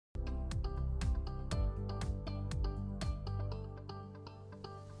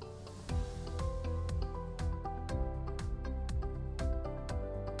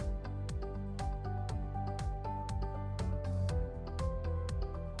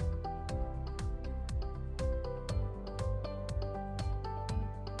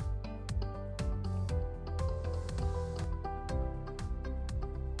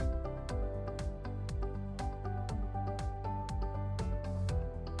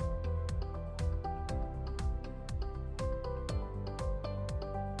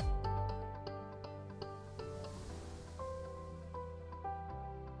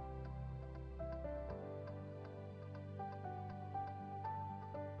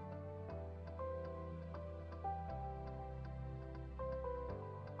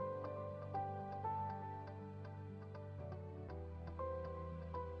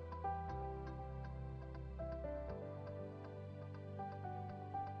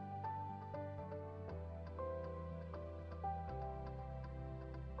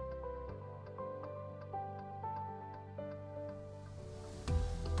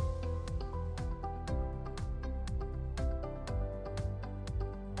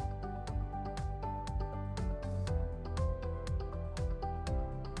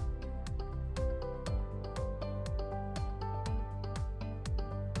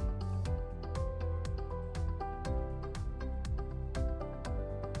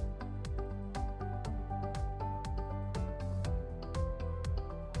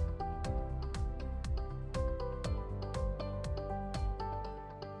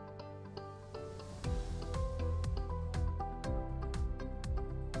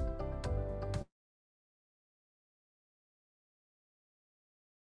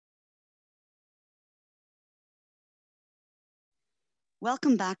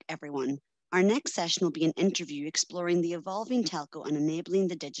Welcome back, everyone. Our next session will be an interview exploring the evolving telco and enabling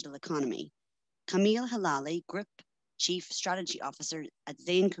the digital economy. Kamil Hilali, Group Chief Strategy Officer at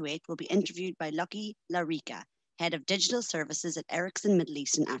Zain Kuwait, will be interviewed by Lucky La Ricca, Head of Digital Services at Ericsson Middle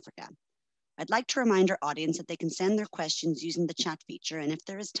East and Africa. I'd like to remind our audience that they can send their questions using the chat feature, and if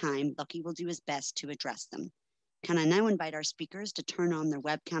there is time, Lucky will do his best to address them. Can I now invite our speakers to turn on their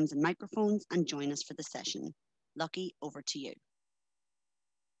webcams and microphones and join us for the session? Lucky, over to you.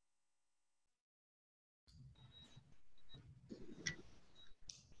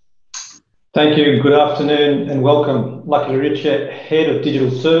 Thank you. Good afternoon and welcome. Lucky La Ricca, Head of Digital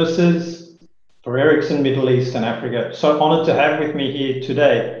Services for Ericsson Middle East and Africa. So honoured to have with me here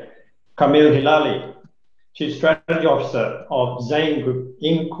today Kamil Hilali, Chief Strategy Officer of Zain Group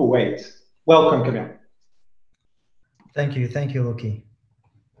in Kuwait. Welcome, Kamil. Thank you, Lucky.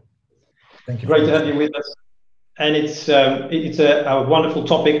 Thank you. Great to have you with us. And it's a wonderful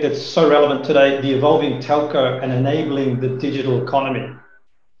topic that's so relevant today, the evolving telco and enabling the digital economy.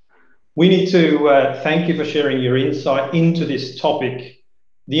 We need to thank you for sharing your insight into this topic.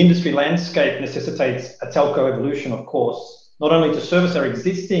 The industry landscape necessitates a telco evolution, of course, not only to service our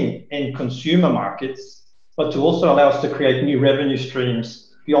existing end consumer markets, but to also allow us to create new revenue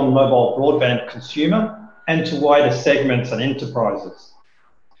streams beyond mobile broadband consumer and to wider segments and enterprises.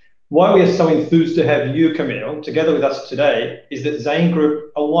 Why we are so enthused to have you, Kamil, together with us today is that Zain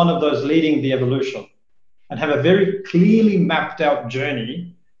Group are one of those leading the evolution and have a very clearly mapped out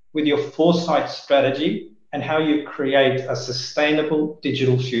journey with your foresight strategy and how you create a sustainable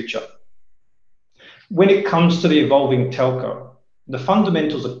digital future. When it comes to the evolving telco, the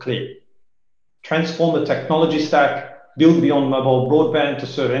fundamentals are clear. Transform the technology stack, build beyond mobile broadband to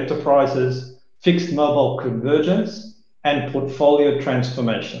serve enterprises, fixed mobile convergence, and portfolio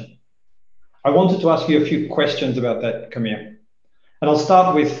transformation. I wanted to ask you a few questions about that, Kamil. And I'll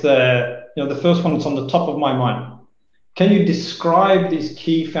start with the first one that's on the top of my mind. Can you describe these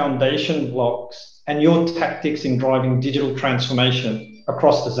key foundation blocks and your tactics in driving digital transformation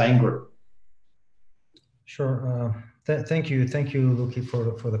across the Zain Group? Sure. Thank you, Lucky, for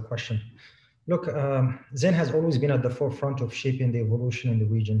the question. Look, Zain has always been at the forefront of shaping the evolution in the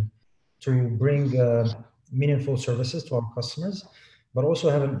region to bring meaningful services to our customers, but also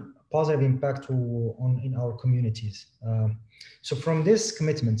have a positive impact in our communities. So from this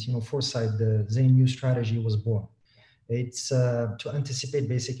commitment, foresight, the Zain new strategy was born. It's to anticipate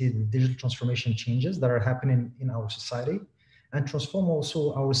basically the digital transformation changes that are happening in our society and transform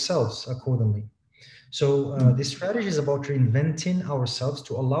also ourselves accordingly. So this strategy is about reinventing ourselves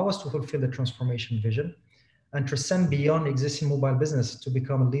to allow us to fulfill the transformation vision and transcend beyond existing mobile business to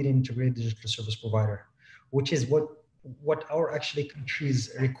become a leading integrated digital service provider, which is what our actually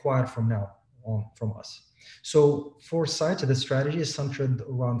countries require from now on from us. So foresight, the strategy is centered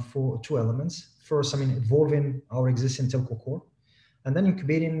around two elements. First, evolving our existing telco core, and then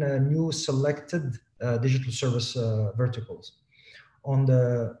incubating new selected digital service verticals. On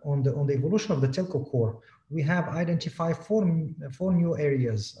the evolution of the telco core, we have identified four new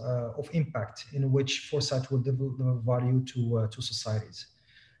areas of impact in which foresight will deliver value to societies.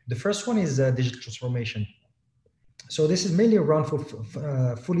 The first one is digital transformation. So this is mainly around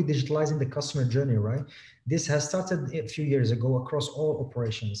fully digitalizing the customer journey, right? This has started a few years ago across all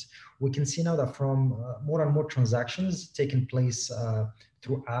operations. We can see now that from more and more transactions taking place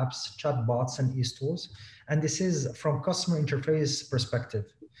through apps, chatbots, and e-stores. And this is from customer interface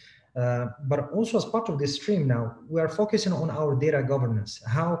perspective. But also as part of this stream now, we are focusing on our data governance.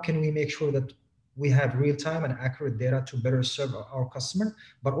 How can we make sure that we have real-time and accurate data to better serve our customer,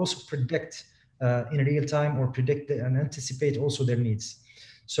 but also predict in real time or predict and anticipate also their needs.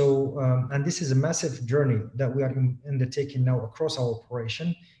 So, and this is a massive journey that we are undertaking now across our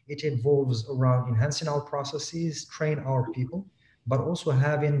operation. It involves around enhancing our processes, train our people, but also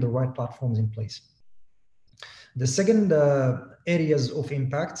having the right platforms in place. The second areas of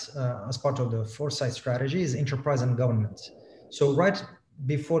impact as part of the foresight strategy is enterprise and government. So right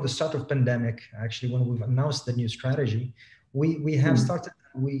before the start of pandemic, actually, when we've announced the new strategy,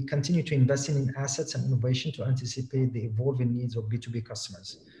 we continue to invest in assets and innovation to anticipate the evolving needs of B2B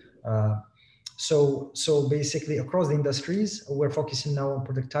customers. So basically across the industries, we're focusing now on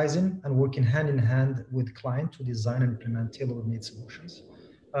productizing and working hand in hand with client to design and implement tailor-made solutions.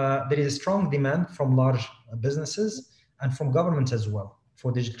 There is a strong demand from large businesses and from government as well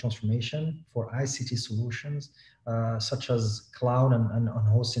for digital transformation, for ICT solutions, such as cloud and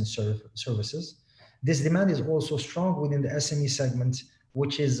hosting services. This demand is also strong within the SME segment,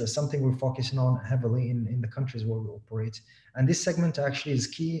 which is something we're focusing on heavily in the countries where we operate. And this segment actually is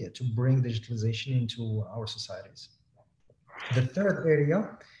key to bring digitalization into our societies. The third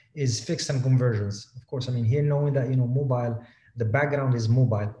area is fixed and conversions. Of course, I mean, here knowing that, mobile, the background is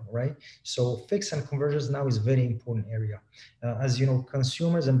mobile, right? So fixed and conversions now is very important area. As you know,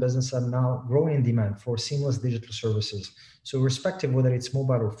 consumers and business are now growing in demand for seamless digital services. So irrespective whether it's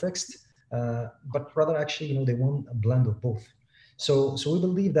mobile or fixed, but rather actually, they want a blend of both. So we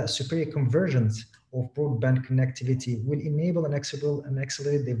believe that superior conversions of broadband connectivity will enable and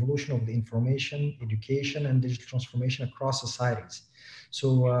accelerate the evolution of the information, education, and digital transformation across societies.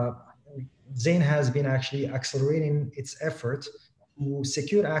 So Zain has been actually accelerating its effort to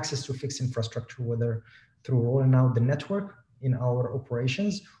secure access to fixed infrastructure, whether through rolling out the network in our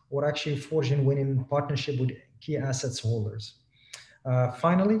operations or actually forging winning partnership with key assets holders.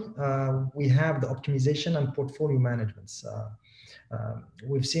 Finally, we have the optimization and portfolio management.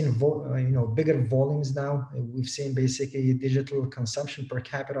 We've seen bigger volumes now. We've seen basically digital consumption per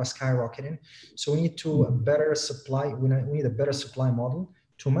capita skyrocketing. So we need to better supply. We need a better supply model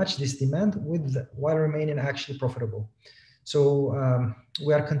to match this demand while remaining actually profitable. So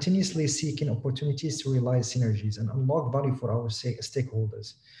we are continuously seeking opportunities to realize synergies and unlock value for our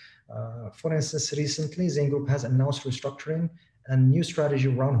stakeholders. For instance, recently, Zain Group has announced restructuring and new strategy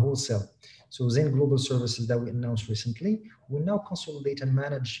around wholesale. So Zain Global Services that we announced recently will now consolidate and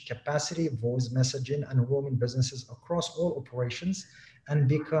manage capacity, voice messaging, and roaming businesses across all operations and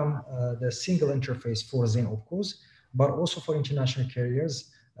become the single interface for Zain OpCos, but also for international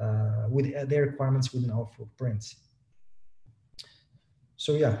carriers with their requirements within our footprints.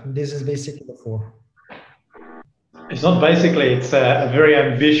 So yeah, this is basically the four. It's not basically, it's a very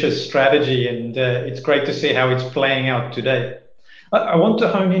ambitious strategy, and it's great to see how it's playing out today. I want to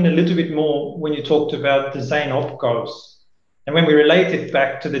hone in a little bit more when you talked about the Zain OpCos. And when we relate it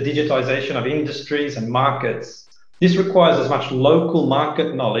back to the digitization of industries and markets, this requires as much local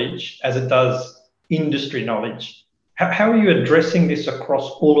market knowledge as it does industry knowledge. How are you addressing this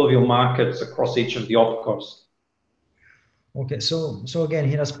across all of your markets, across each of the OpCos? Okay, so again,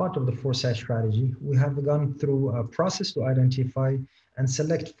 here as part of the foresight strategy, we have gone through a process to identify and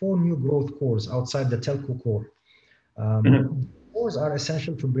select 4 new growth cores outside the telco core. Cores are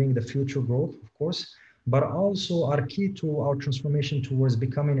essential to bring the future growth, of course, but also are key to our transformation towards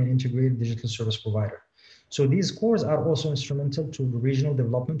becoming an integrated digital service provider. So these cores are also instrumental to the regional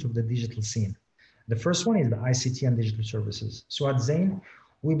development of the digital scene. The first one is the ICT and digital services. So at Zain,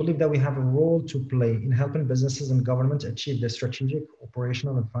 we believe that we have a role to play in helping businesses and government achieve their strategic,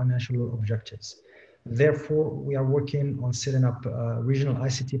 operational, and financial objectives. Therefore, we are working on setting up a regional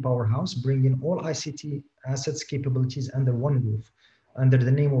ICT powerhouse, bringing all ICT assets capabilities under one roof, under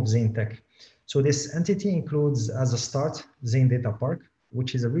the name of Zain Tech. So this entity includes, as a start, Zain Data Park,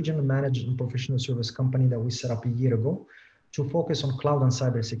 which is a regional managed and professional service company that we set up a year ago to focus on cloud and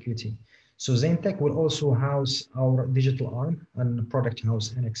cybersecurity. So Zain Tech will also house our digital arm and product house,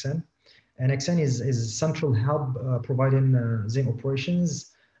 NXN. NXN is a central hub providing Zain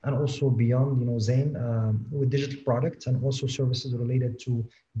operations and also beyond, Zain with digital products and also services related to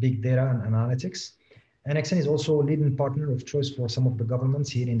big data and analytics. NXN is also a leading partner of choice for some of the governments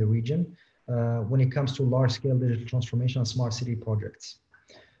here in the region when it comes to large-scale digital transformation and smart city projects.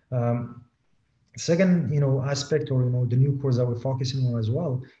 Second, aspect or the new cores that we're focusing on as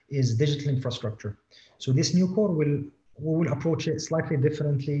well is digital infrastructure. So this new core we will approach it slightly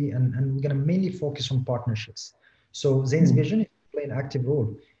differently, and we're going to mainly focus on partnerships. So Zain's vision is to play an active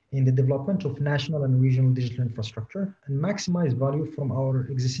role in the development of national and regional digital infrastructure and maximize value from our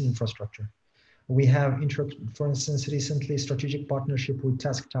existing infrastructure. We have, for instance, recently strategic partnership with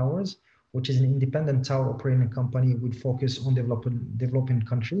Task Towers, which is an independent tower operating company with focus on developing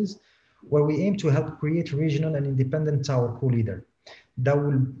countries, where we aim to help create regional and independent tower co-leader that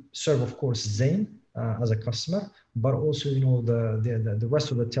will serve, of course, Zain as a customer, but also the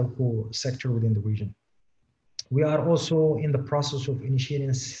rest of the telco sector within the region. We are also in the process of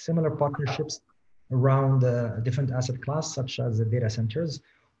initiating similar partnerships around different asset class, such as the data centers,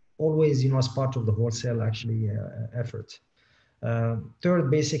 always as part of the wholesale effort. Third,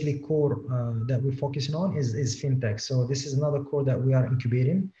 basically core that we're focusing on is fintech. So this is another core that we are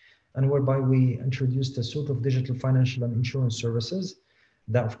incubating, and whereby we introduced a suite of digital financial and insurance services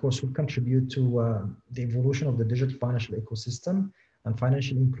that, of course, will contribute to the evolution of the digital financial ecosystem and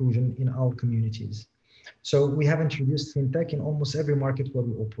financial inclusion in our communities. So we have introduced fintech in almost every market where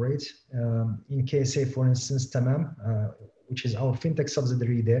we operate. In KSA, for instance, Tamam, which is our fintech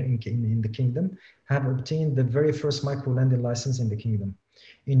subsidiary there in the kingdom, have obtained the very first micro lending license in the kingdom.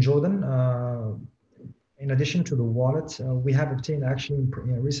 In Jordan, in addition to the wallet, we have obtained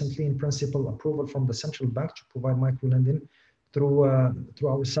recently in principle approval from the central bank to provide micro lending through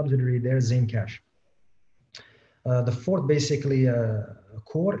our subsidiary there, Zain Cash. The fourth basically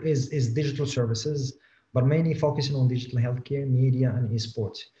core is digital services, but mainly focusing on digital healthcare, media, and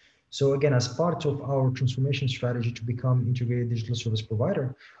esports. So again, as part of our transformation strategy to become integrated digital service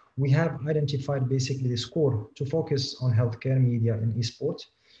provider, we have identified basically this core to focus on healthcare, media, and esports.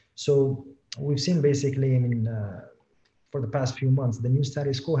 So we've seen basically, for the past few months, the new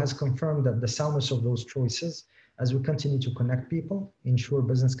status quo has confirmed that the soundness of those choices as we continue to connect people, ensure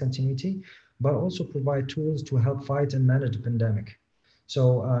business continuity, but also provide tools to help fight and manage the pandemic.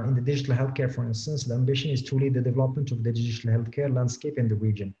 So in the digital healthcare, for instance, the ambition is to lead the development of the digital healthcare landscape in the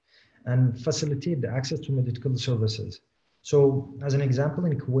region and facilitate the access to medical services. So as an example,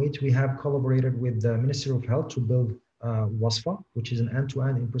 in Kuwait, we have collaborated with the Ministry of Health to build WASFA, which is an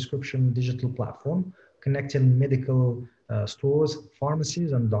end-to-end in-prescription digital platform connecting medical stores,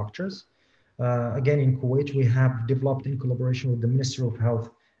 pharmacies, and doctors. Again, in Kuwait, we have developed in collaboration with the Ministry of Health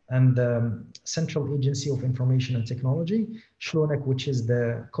and the Central Agency of Information and Technology, SHLONEC, which is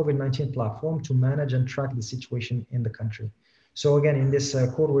the COVID-19 platform to manage and track the situation in the country. So again, in this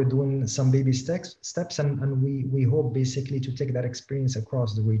core, we're doing some baby steps and we hope basically to take that experience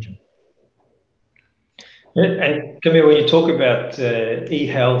across the region. And Kamil, when you talk about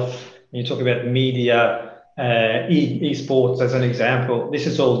e-health, you talk about media, esports as an example, this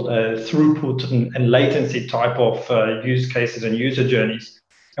is all throughput and latency type of use cases and user journeys.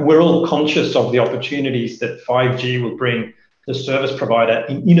 And we're all conscious of the opportunities that 5G will bring the service provider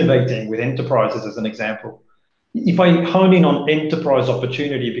in innovating with enterprises as an example. If I hone in on enterprise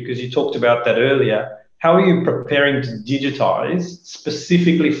opportunity, because you talked about that earlier, how are you preparing to digitize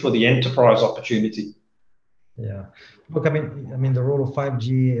specifically for the enterprise opportunity? Yeah, look, I mean, the role of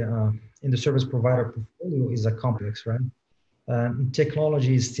 5G in the service provider portfolio is a complex, right?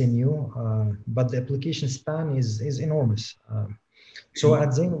 Technology is still new, but the application span is enormous. So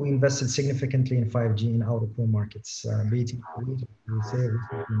at Zain, we invested significantly in 5G in our core markets, be it in Kuwait,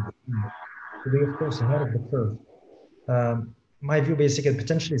 so they, of course, ahead of the curve. My view basically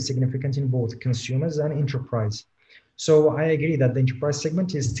potentially is significant in both consumers and enterprise. So I agree that the enterprise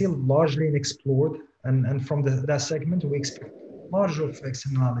segment is still largely unexplored, and from that segment, we expect larger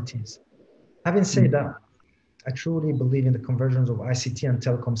externalities. Having said that, I truly believe in the convergence of ICT and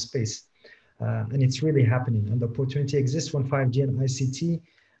telecom space, and it's really happening. And the opportunity exists when 5G and ICT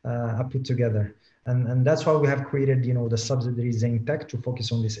are put together, and that's why we have created, the subsidiary Zain Tech to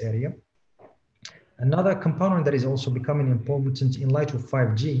focus on this area. Another component that is also becoming important in light of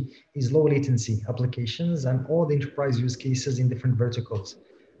 5G is low latency applications and all the enterprise use cases in different verticals.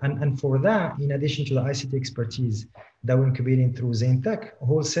 And for that, in addition to the ICT expertise that we're incubating through Zain Tech,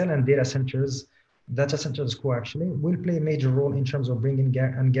 wholesale and data centers core actually will play a major role in terms of bringing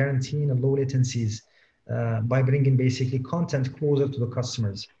and guaranteeing low latencies by bringing basically content closer to the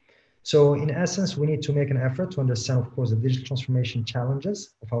customers. So in essence, we need to make an effort to understand, of course, the digital transformation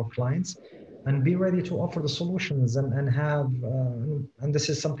challenges of our clients and be ready to offer the solutions and have, and this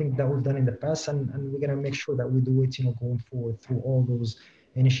is something that we've done in the past, and we're going to make sure that we do it, going forward through all those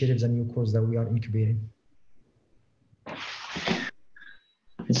initiatives and new cores that we are incubating.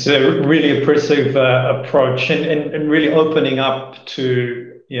 It's a really impressive approach and really opening up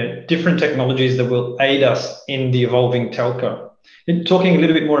to different technologies that will aid us in the evolving telco. And talking a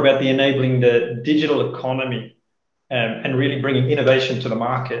little bit more about the enabling the digital economy and really bringing innovation to the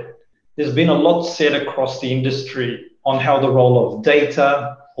market. There's been a lot said across the industry on how the role of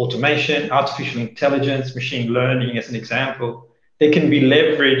data, automation, artificial intelligence, machine learning, as an example, they can be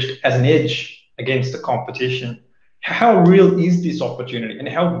leveraged as an edge against the competition. How real is this opportunity and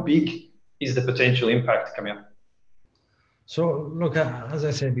how big is the potential impact, Kamil? So look, as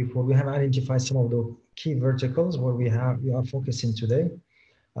I said before, we have identified some of the key verticals where we are focusing today,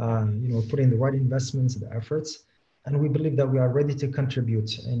 putting the right investments, the efforts, and we believe that we are ready to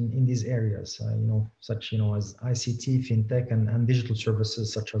contribute in these areas, such as ICT, fintech, and digital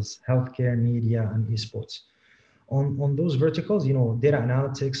services such as healthcare, media, and esports. On those verticals, data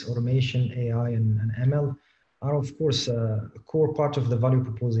analytics, automation, AI, and ML are of course a core part of the value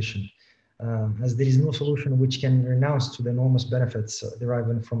proposition, as there is no solution which can renounce to the enormous benefits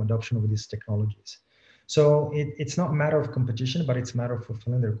deriving from adoption of these technologies. So it's not a matter of competition, but it's a matter of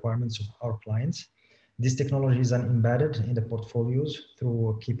fulfilling the requirements of our clients. These technologies are embedded in the portfolios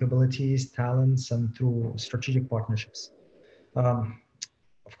through capabilities, talents, and through strategic partnerships.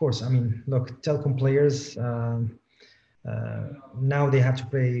 Of course, look, telecom players, now they have to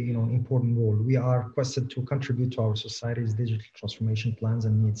play, an important role. We are requested to contribute to our society's digital transformation plans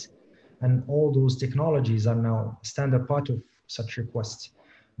and needs. And all those technologies are now a standard part of such requests.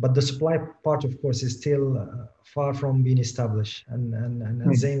 But the supply part, of course, is still far from being established.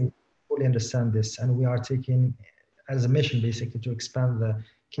 And Zain fully understand this. And we are taking as a mission, basically, to expand the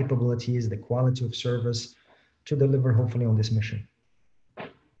capabilities, the quality of service, to deliver hopefully on this mission.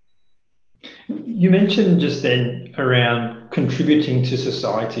 You mentioned just then around contributing to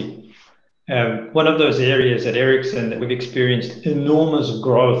society. One of those areas at Ericsson that we've experienced enormous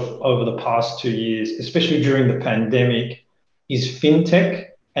growth over the past 2 years, especially during the pandemic, is fintech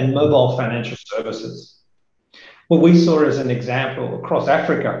and mobile financial services. What we saw as an example across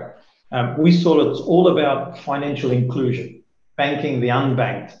Africa, we saw it's all about financial inclusion, banking the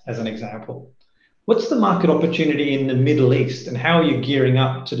unbanked as an example. What's the market opportunity in the Middle East, and how are you gearing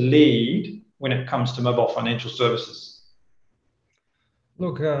up to lead when it comes to mobile financial services?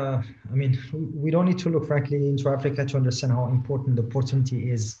 Look, I mean, we don't need to look, frankly, into Africa to understand how important the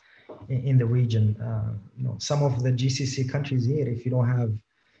opportunity is in the region. You know, some of the GCC countries here, if you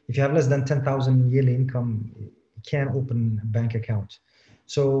have less than 10,000 yearly income, you can't open a bank account.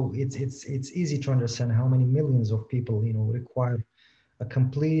 So it's easy to understand how many millions of people, you know, require a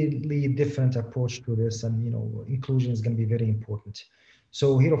completely different approach to this, and, you know, inclusion is going to be very important.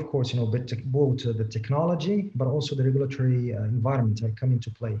 So here, of course, you know, both the technology, but also the regulatory environment are coming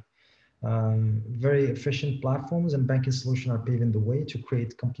to play. Very efficient platforms and banking solutions are paving the way to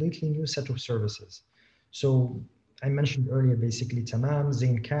create completely new set of services. So I mentioned earlier, basically, Tamam,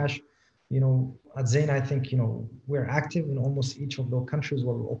 Zain Cash. You know, at Zain, I think, you know, we're active in almost each of those countries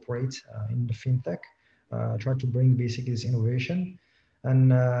where we operate in the fintech, try to bring basically this innovation.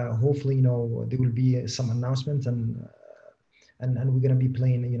 And hopefully, you know, there will be some announcement, and we're going to be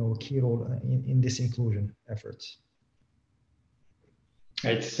playing, you know, a key role in this inclusion efforts.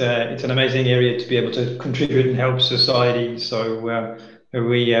 It's an amazing area to be able to contribute and help society. So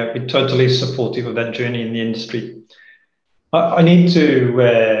we're totally supportive of that journey in the industry. I need to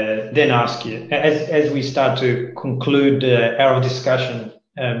then ask you, as we start to conclude our discussion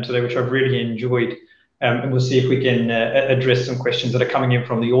today, which I've really enjoyed, and we'll see if we can address some questions that are coming in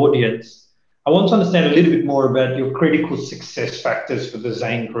from the audience. I want to understand a little bit more about your critical success factors for the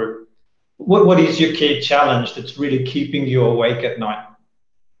Zain Group. What is your key challenge that's really keeping you awake at night?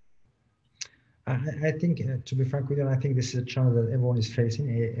 I think, to be frank with you, I think this is a challenge that everyone is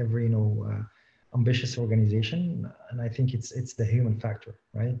facing, every, you know, ambitious organization, and I think it's the human factor,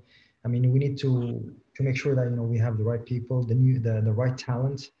 right? I mean, we need to make sure that, you know, we have the right people, the right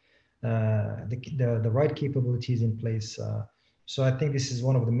talent, the right capabilities in place. So I think this is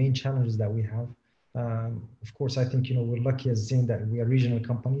one of the main challenges that we have. Of course, I think, you know, we're lucky as Zain that we are regional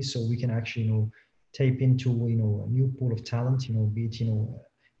companies, so we can actually, you know, tap into, you know, a new pool of talent, you know, be it, you know,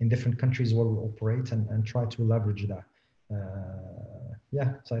 in different countries where we operate, and try to leverage that.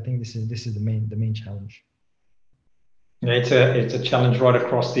 Yeah, so I think this is the main challenge. Yeah, it's a challenge right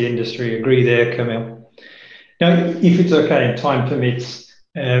across the industry. Agree there, Kamil. Now, if it's okay and time permits,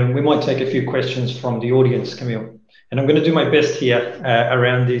 we might take a few questions from the audience, Kamil. And I'm going to do my best here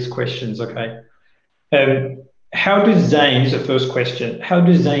around these questions, okay? How does Zain, is the first question, how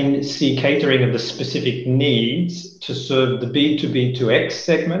does Zain see catering of the specific needs to serve the B2B2X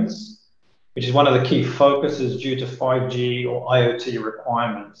segments, which is one of the key focuses due to 5G or IoT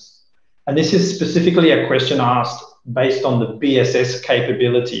requirements? And this is specifically a question asked based on the BSS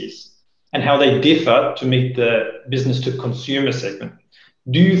capabilities and how they differ to meet the business to consumer segment.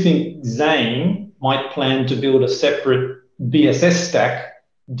 Do you think Zain might plan to build a separate BSS stack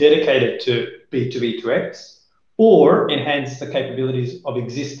dedicated to B2B2X, or enhance the capabilities of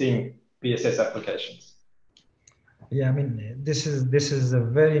existing BSS applications? Yeah, I mean, this is a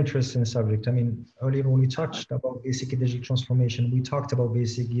very interesting subject. I mean, earlier when we touched about basically digital transformation, we talked about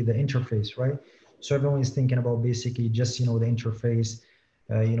basically the interface, right? So everyone is thinking about basically just, you know, the interface,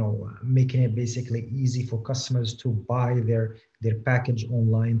 you know, making it basically easy for customers to buy their package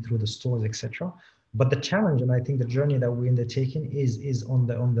online through the stores, etc. But the challenge, and I think the journey that we're undertaking is on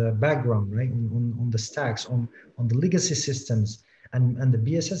the background, right? On the stacks, on the legacy systems, and the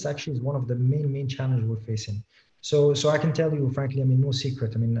BSS actually is one of the main challenges we're facing. So I can tell you, frankly, I mean, no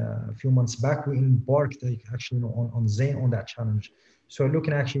secret. I mean, a few months back, we embarked actually, you know, on Zain on that challenge. So we're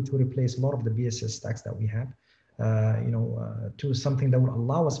looking actually to replace a lot of the BSS stacks that we have, you know, to something that will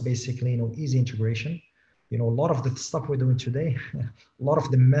allow us basically, you know, easy integration. You know, a lot of the stuff we're doing today, a lot of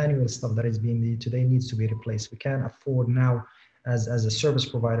the manual stuff that is being done today needs to be replaced. We can't afford now, as a service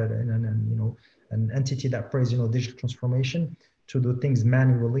provider and you know, an entity that plays, you know, digital transformation, to do things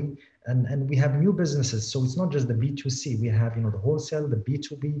manually. And we have new businesses, so it's not just the B2C. We have, you know, the wholesale, the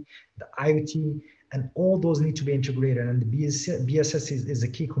B2B, the IoT, and all those need to be integrated. And the BSS is a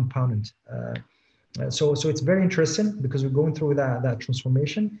key component. So it's very interesting because we're going through that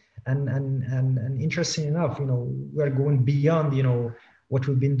transformation, and interesting enough, you know, we're going beyond, you know, what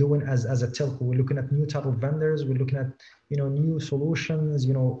we've been doing as a telco. We're looking at new type of vendors. We're looking at, new solutions,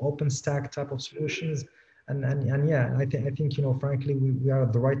 open stack type of solutions. And yeah, I think, frankly, we are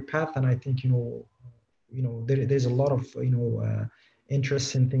at the right path. And I think, there's a lot of,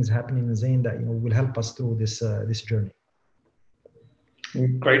 interesting things happening in Zain that, will help us through this journey.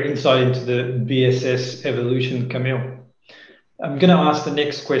 Great insight into the BSS evolution, Kamil. I'm going to ask the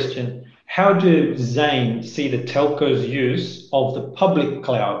next question. How do Zain see the telco's use of the public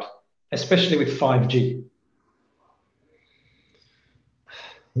cloud, especially with 5G?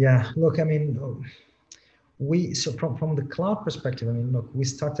 Yeah, look, I mean, so from the cloud perspective, I mean, look, we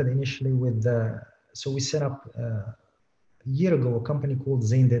started initially with so we set up a year ago a company called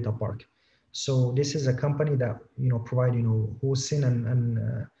Zain Data Park. So this is a company that provide hosting and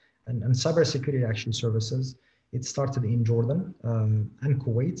cybersecurity actually services. It started in Jordan and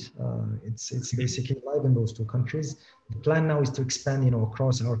Kuwait. It's basically live in those two countries. The plan now is to expand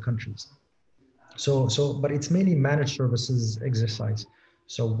across our countries. But it's mainly managed services exercise.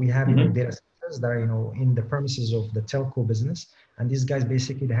 So we have data centers that are in the premises of the telco business, and these guys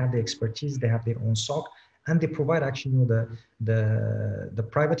basically they have the expertise, they have their own SOC, and they provide actually the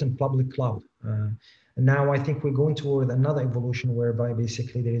private and public cloud. And now I think we're going toward another evolution whereby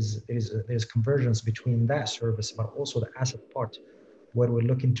basically there's convergence between that service, but also the asset part, where we're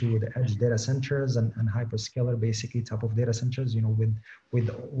looking to the edge data centers and hyperscaler basically type of data centers, with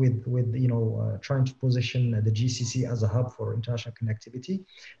trying to position the GCC as a hub for international connectivity.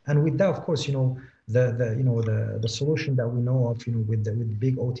 And with that, of course, the solution that we know of, with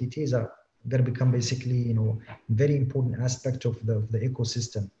big OTTs are going to become basically, very important aspect of the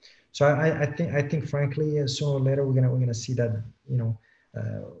ecosystem. So I think frankly, sooner or later we're gonna see that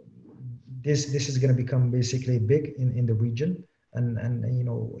this is gonna become basically big in the region, and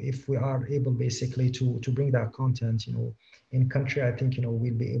if we are able basically to bring that content in country, I think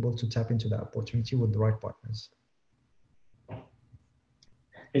we'll be able to tap into that opportunity with the right partners.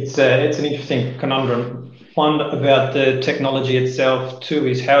 It's an interesting conundrum. One about the technology itself, two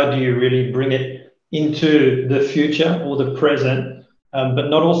is how do you really bring it into the future or the present, but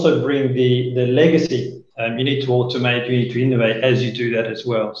not also bring the legacy. You need to automate, you need to innovate as you do that as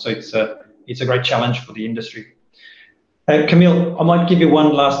well. So it's a great challenge for the industry. Kamil, I might give you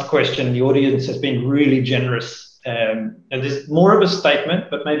one last question. The audience has been really generous. And there's more of a statement,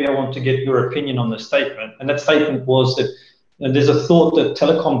 but maybe I want to get your opinion on the statement. And that statement was that there's a thought that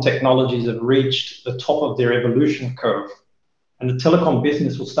telecom technologies have reached the top of their evolution curve, and the telecom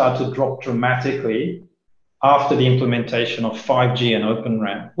business will start to drop dramatically after the implementation of 5G and Open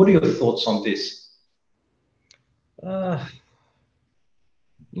RAN. What are your thoughts on this?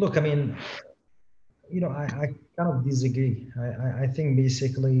 Look, I mean, I kind of disagree. I think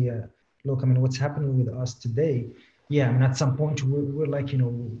basically, look, I mean, what's happening with us today, yeah, I mean, at some point we're like,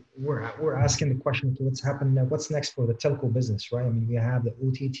 we're asking the question, okay, what's happening now? What's next for the telco business, right? I mean, we have the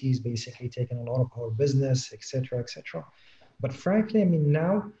OTTs basically taking a lot of our business, et cetera, et cetera. But frankly, I mean,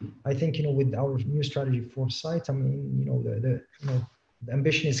 now I think, with our new strategy foresight, I mean, the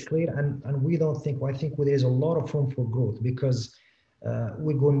ambition is clear, and we don't think, I think there's a lot of room for growth, because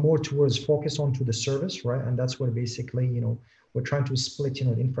we're going more towards focus onto the service, right? And that's where basically, we're trying to split,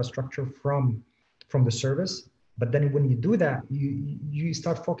 the infrastructure from the service. But then when you do that, you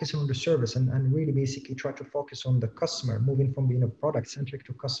start focusing on the service and really basically try to focus on the customer, moving from being a product centric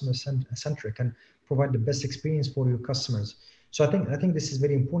to customer centric, and provide the best experience for your customers. So I think this is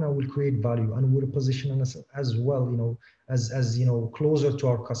very important, and will create value, and will position us as well, as closer to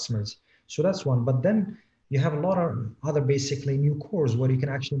our customers. So that's one. But then you have a lot of other basically new cores where you can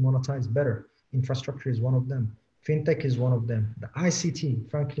actually monetize better. Infrastructure is one of them. Fintech is one of them. The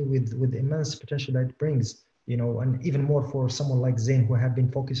ICT, frankly, with the immense potential that it brings, and even more for someone like Zain, who have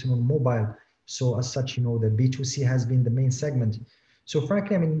been focusing on mobile. So as such, the B2C has been the main segment. So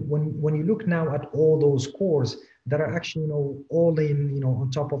frankly, I mean, when you look now at all those cores that are actually, all in,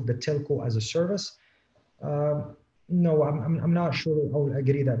 on top of the telco as a service, no, I'm not sure I would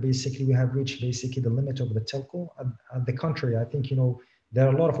agree that basically we have reached basically the limit of the telco. At the contrary, I think, there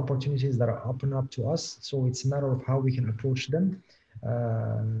are a lot of opportunities that are open up to us. So it's a matter of how we can approach them,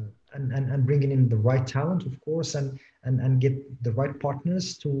 and bringing in the right talent, of course, and get the right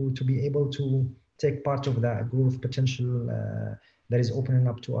partners to be able to take part of that growth potential that is opening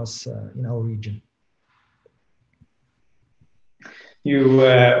up to us in our region. You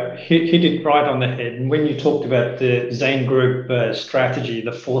hit it right on the head. And when you talked about the Zain Group strategy,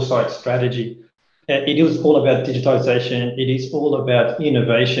 the foresight strategy, it is all about digitization. It is all about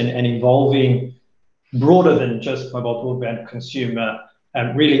innovation and involving broader than just mobile broadband consumer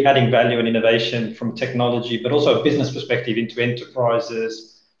really adding value and innovation from technology, but also a business perspective into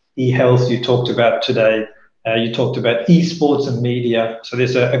enterprises, e-health you talked about today. You talked about esports and media. So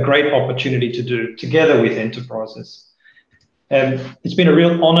there's a great opportunity to do together with enterprises. It's been a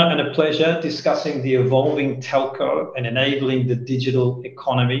real honor and a pleasure discussing the evolving telco and enabling the digital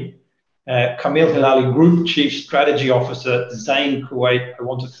economy. Kamil Hilali, Group Chief Strategy Officer, Zain Kuwait, I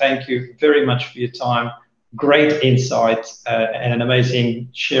want to thank you very much for your time. Great insights and an amazing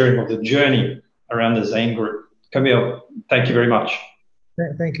sharing of the journey around the Zain Group. Kamil, thank you very much.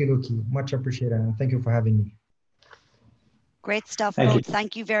 Thank you, Lucky. Much appreciated, and thank you for having me. Great stuff, both.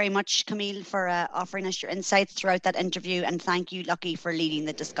 Thank you very much, Kamil, for offering us your insights throughout that interview. And thank you, Lucky, for leading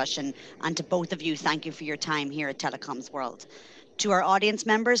the discussion. And to both of you, thank you for your time here at Telecoms World. To our audience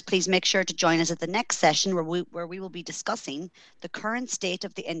members, please make sure to join us at the next session where we will be discussing the current state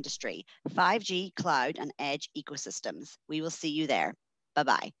of the industry, 5G, cloud and edge ecosystems. We will see you there.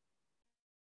 Bye-bye.